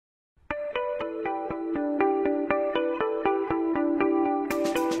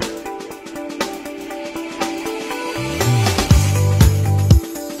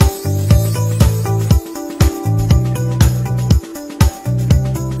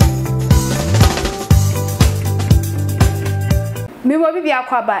Obi bi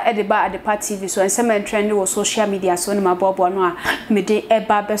akwaba edeba adepa TV so ensem trend wo social media so ne mabobo no a mede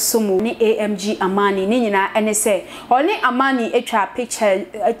eba besomo ni AMG Armani ni nyina ene se oni Armani etwa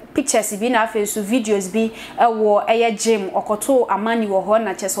pictures bi na face videos bi ewo eye gym okoto Armani wo ho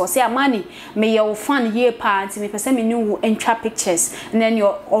na chese o se Armani me ye wo fan ye pa nti me pese me nu entwa pictures then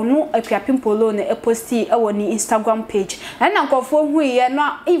yo onu Akuapem Poloo na posti ewo ni Instagram page na nkofo hu ye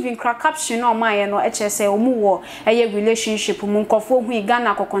no even crack caption no ma ye no chese omu wo eye relationship mu nkofo hu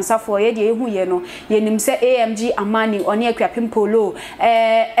Ghana kokonsafo ye de ehu ye no ye nim se AMG Armani oni Akuapem Poloo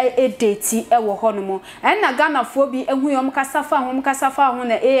date ewo ho no mo na Ghana fo bi ehu yom kasafa ho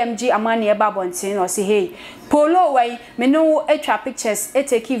na AMG Armani e babontin no se hey Poloo wai me no etwa pictures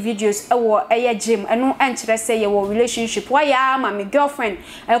take videos ewo eye gym eno enkyere se ye wo relationship wa ya ma me girlfriend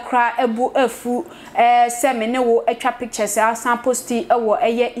ekra ebu afu se me ne wo etwa pictures asan posti ewo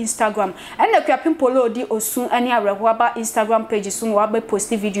eye Instagram na Akuapem Poloo di osun ani areho aba Instagram page so wa be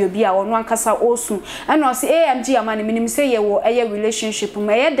posti video bi a ono ankasa osun na o se AMG Armani minim se ye wo eye relationship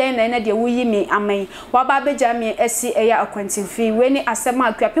ma ye den na de wo yi me amen wa ba beja me esi eye akwantimfi we ni asema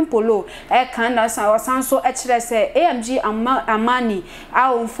Akuapem Poloo kan na san so kire se AMG Armani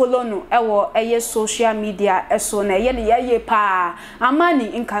a on follow no ewo eye social media eso na ye ne ye pa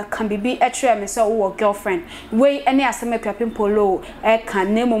Armani nka kan bibi kire me se wo girlfriend we ene asema Akuapem Poloo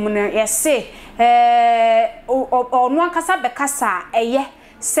kan na mum na ye se onu akasa bekasa eye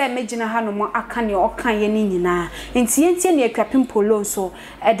se megina hanom aka ne okan ye ni nyina ntie ne Akuapem Poloo so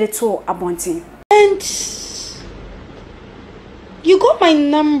edeto abontin. And you got my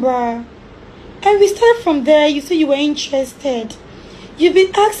number. And we started from there. You said you were interested. You've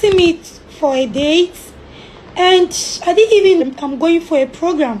been asking me for a date. And I didn't even, I'm going for a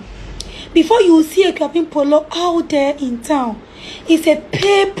program. Before you see Akuapem Poloo out there in town, it's a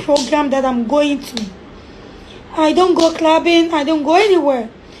paid program that I'm going to. I don't go clubbing. I don't go anywhere.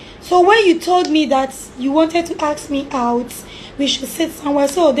 So when you told me that you wanted to ask me out, we should sit somewhere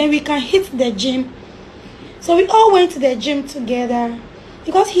so then we can hit the gym. So we all went to the gym together.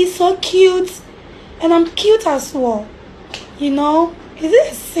 Because he's so cute. And I'm cute as well. You know? Is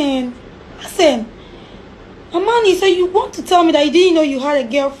it a sin? Listen. Armani, so you want to tell me that you didn't know you had a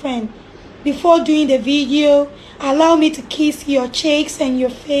girlfriend before doing the video? Allow me to kiss your cheeks and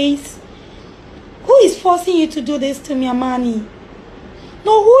your face? Who is forcing you to do this to me, Armani?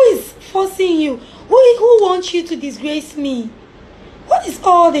 No, who is forcing you? Who wants you to disgrace me? What is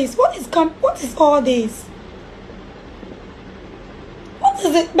all this? What is all this? What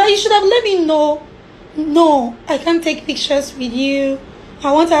is it? But you should have let me know. No, I can't take pictures with you.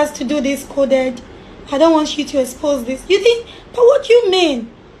 I want us to do this coded. I don't want you to expose this. You think, but what do you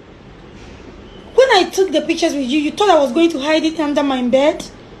mean? When I took the pictures with you, you thought I was going to hide it under my bed?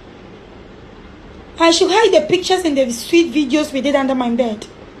 I should hide the pictures and the sweet videos we did under my bed.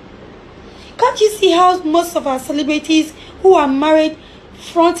 Can't you see how most of our celebrities who are married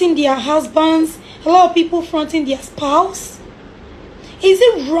fronting their husbands, a lot of people fronting their spouse? Is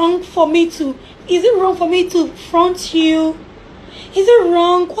it wrong for me to front you? Is it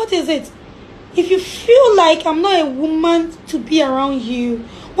wrong? What is it? If you feel like I'm not a woman to be around you,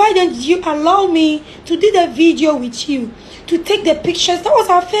 why don't you allow me to do the video with you? To take the pictures? That was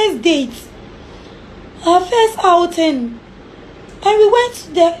our first date. Our first outing. And we went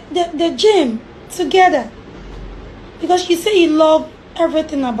to the gym together. Because you say you love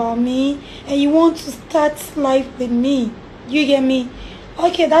everything about me and you want to start life with me. You get me?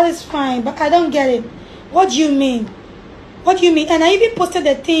 Okay, that is fine, but I don't get it. What do you mean? What do you mean? And I even posted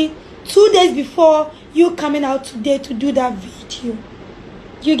the thing 2 days before you coming out today to do that video.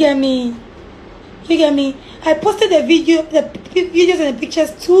 You get me? You get me? I posted the videos and the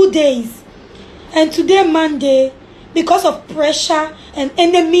pictures 2 days. And today, Monday, because of pressure and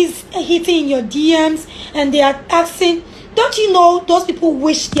enemies hitting in your DMs and they are asking, don't you know those people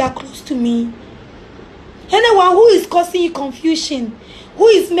wish they are close to me? Anyone who is causing you confusion, who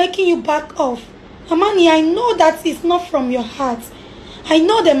is making you back off, Armani, I know that it's not from your heart. I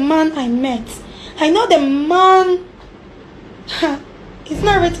know the man I met. I know the man. It's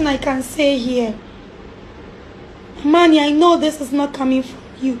not written I can say here. Armani, I know this is not coming from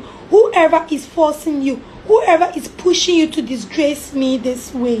you. Whoever is forcing you, whoever is pushing you to disgrace me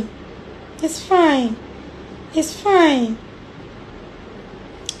this way, it's fine. It's fine.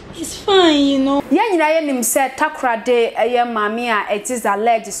 It's fine, you know. Yeah, you know, him said Takra de mamia, it is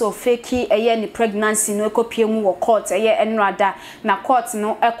alleged so fakey a pregnancy no copium or court a year and rather na court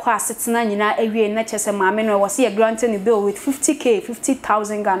no equa sitting you know every natures and mammy no was here granting a bill with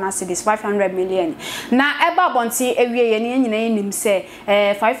 50,000 Ghana cedis 500 million. Now Eba Bonti every and him say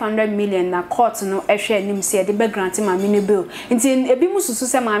 500 million na court no share him say the big granting my mini bill. Until a bimus to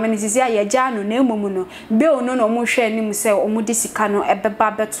say mammy is ya jano ne momuno bill no mo share him say or mudisicano a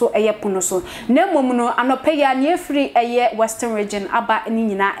babato a yapunoso. Nemomuno anopeya near free a year western region aba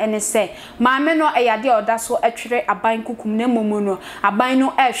nina and say mamma no a yadia that's what actually a buying kukum nemomuno a buy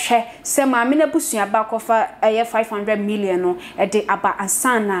no share say mamma busia back of a year 500 million a day aba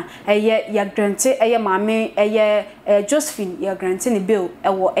ansana a year ya grante a year mammy a year Josephine ya granting bill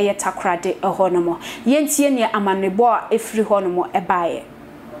a war a year takrade a honomo yentie near amanebo a free honomo a buy.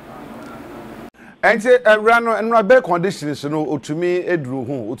 And say rano and no bad conditions no to me edru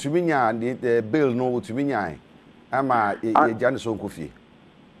hu to me nya the bill no to me nya ama Janison Kofi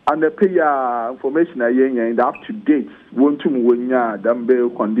and the pay information in the up to date won't to wonya dan bail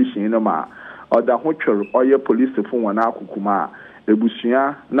condition no ma or the hochor or your police phone wana akukuma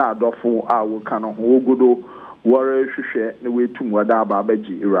ebusua na adofo a wo kan ho ogodo wore hwehwe na wetum wada ba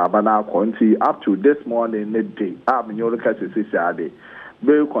baji iraba na akon up to this morning midday am nyo look at say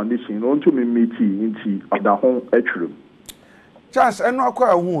very condition on to me meeting into the home actually. Just and no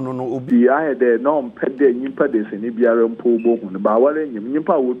quite no obi I had there no pede nimpa des ni biara mpo bo hu ba wale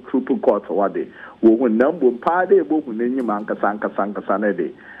nimpa wo true court wade wo hu nambo pa de bo hu nyim ankasa na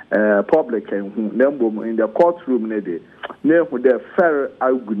de public hu nambo in the courtroom na de na hu de fair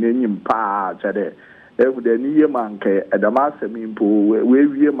agu nyim pa chade ehu de ni yema nke edama asemi mpo we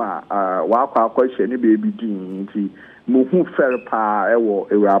wie ma wa akwa hye ni be bi din nti muhu fair pa ewo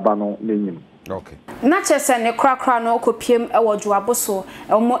ewraba no nenyim. Okay. Na chese ne krakra no kopiem ewo juaboso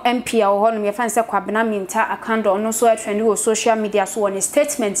omo MP a ho no me fan se kwabena minta akando no so trend wo social media so one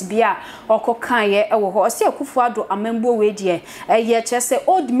statement bia okokan ye ewo ho se akufu ado amembo we die ye chese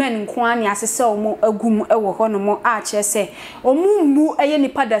old men nko an asese omo agum ewo ho no mo a chese omu mu eye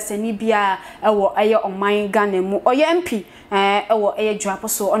nipa dasani bia ewo eye oman Ghana mu oye MP ewo eye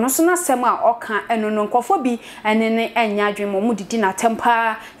juaboso ono so na sem a oka eno no nkofo bi ene enya adwemo mu didi na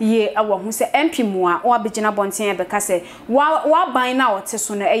tempa ye ewo hu se MP mu a o abegina bonten e beka se wa ban na wote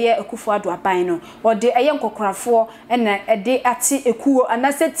so no eye akufu ado aban no ode eye nkokorafo ena ede ati ekuo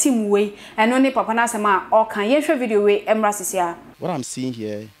anase team we eno ne papa na asem a o kan ye hwe video we emra sisia. What I'm seeing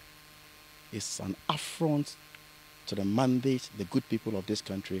here is an affront to the mandate the good people of this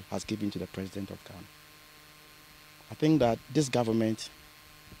country has given to the president of Ghana. I think that this government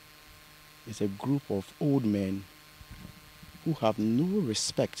is a group of old men who have no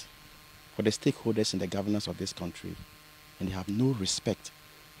respect for the stakeholders in the governance of this country, and they have no respect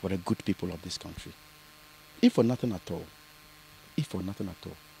for the good people of this country. If for nothing at all,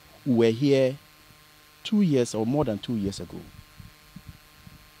 we were here 2 years or more than 2 years ago.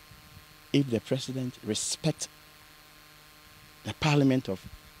 If the president respects the parliament of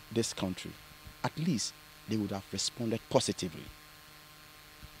this country, at least they would have responded positively.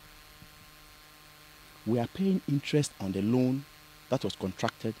 We are paying interest on the loan that was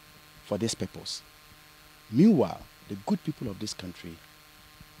contracted for this purpose. Meanwhile, the good people of this country,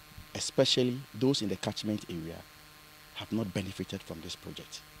 especially those in the catchment area, have not benefited from this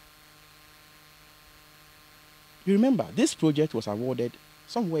project. You remember, this project was awarded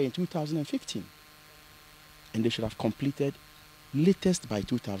somewhere in 2015, and they should have completed latest by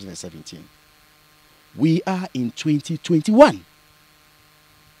 2017. We are in 2021,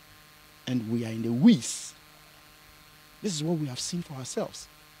 and we are in the weeds. This is what we have seen for ourselves.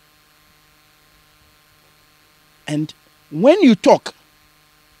 And when you talk,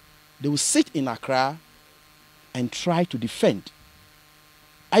 they will sit in Accra and try to defend.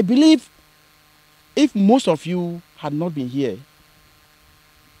 I believe if most of you had not been here,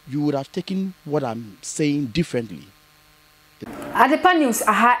 you would have taken what I'm saying differently. Adepa news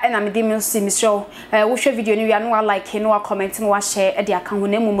aha na me de me see me show wo hwe video ni wi anu like no comment no share e de aka ho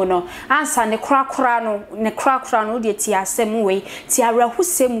na mumu no ansa ne krakra no de ti asem we ti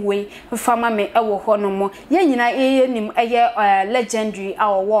awrahusem we fama me e wo ho no mo ye nyina nim eye legendary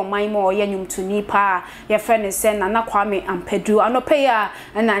a wo man mo ye nyum to nipa ye friend se na Kwame Ampedu anope ya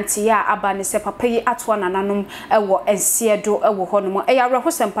na anti ya aba ne se papa yi ato nananom e wo ensiedo e wo ho no mo e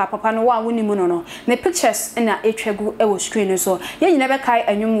awrahusem papa no wa woni mu no ne pictures na etwagu e wo screen no so ye nyina be kai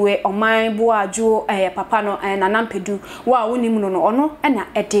anwumwe oman bo ajo papa no nanampedu wa wonim no no ono na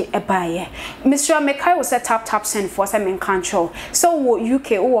ede ebaye Mr. Mekai was a tap send for some control so wo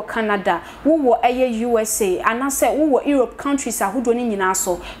UK wo Canada wo USA and I said wo Europe countries ahodo ni nyina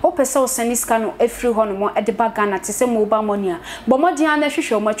so wo pese wo send this kind of free ho no mo ede ba Ghana te se mobile money a bo modern na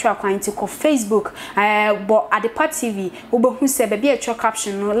hwehwe mo twa kwan ti ko Facebook bo Adepa TV wo be hu se be be a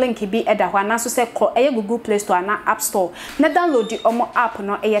caption no link bi eda ho na so se ko Google Play Store na App Store na download the omo app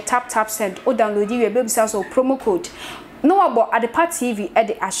no tap send o download we be so promo code no about Adepa TV at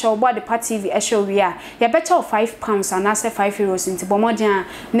the Asho about Adepa TV Asho we are ya better £5 and I say €5 into Bomodian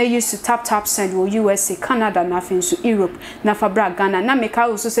na used to tap send wo USA Canada nothing to Europe na fabra Ghana na make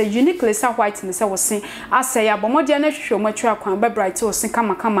also say uniquely sa white me say was say I say ya Bomodian na hwehwe matwa kwan be bright o sin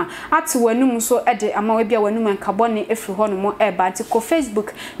kama at wanum so e de ama we bia wanum nkabone efri ho no mo e ba ti ko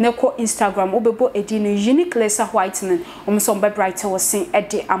Facebook na ko Instagram obebo edi no uniquely sa white men so be bright o sin e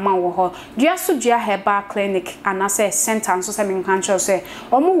de ama wo ho dua so dua herbal clinic and I say and so some control say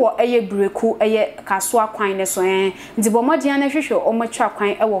omo wo eye breku eye kaso akwan ne so ndi bomodian na hwehwe omo twa kwan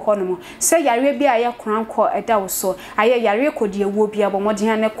e wo ho no mo say yare bia ye kranko eda wo so aye yare kodi ewo bia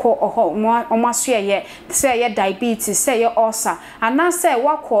bomodian ne ko oho omo aso ye say ye diabetes say ye ulcer ana say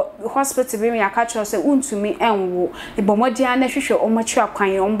wakọ hospital bi me akacho say untumi enwo bomodian na hwehwe omo twa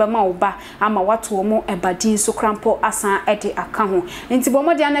kwan omo be ma wo ba ama wato omo ebadin so krampo asan ede aka ho ndi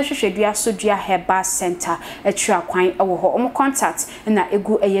bomodian na hwehwe dua so dua herbal center twa kwan wo ho omo contact na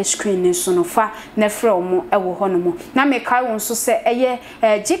egu eye screen so no fa na frɛ omo wo ho no mo na me kai won so se eye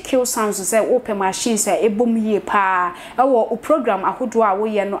GQ sounds se open machine se ebom yie pa wo program ahodo a wo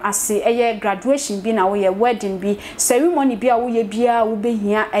ye no ase eye graduation bi na wo ye wedding bi ceremony bi a wo ye bia wo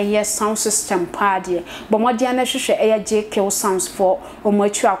behia eye sound system pa de bomodian na hwehwe eye GQ sounds for omo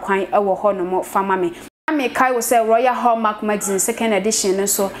atu akwan wo ho no mo fa ma me Kai was a Royal Hallmark magazine second edition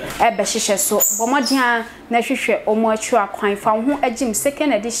so ebe hihye so bomodian na hwehwe omo atu akwan fa ho agim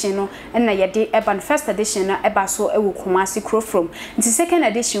second edition no na yede eba first edition na eba so ewo Kumasi Krofrom nti second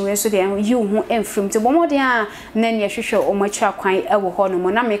edition we so de yi ho emfrim nti bomodian na ne hwehwe omo atu akwan ewo ho no mo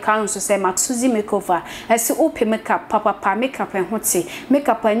na me kan so say Maxuzi makeover esi ope makeup papa makeup enhote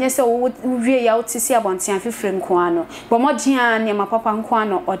makeup anye se wo wie ya otisi abonten afefrem ko ano bomodian ne mapapa nko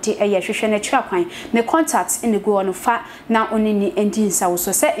ano ode eye hwehwe na atu akwan ne contact in the go on fa na onini endin sa wo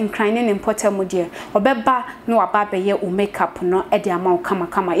so say inclining important mo de obeba na waba be ye o makeup no e de ama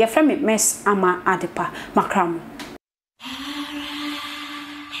kama ye frame Miss Ama Adepa makram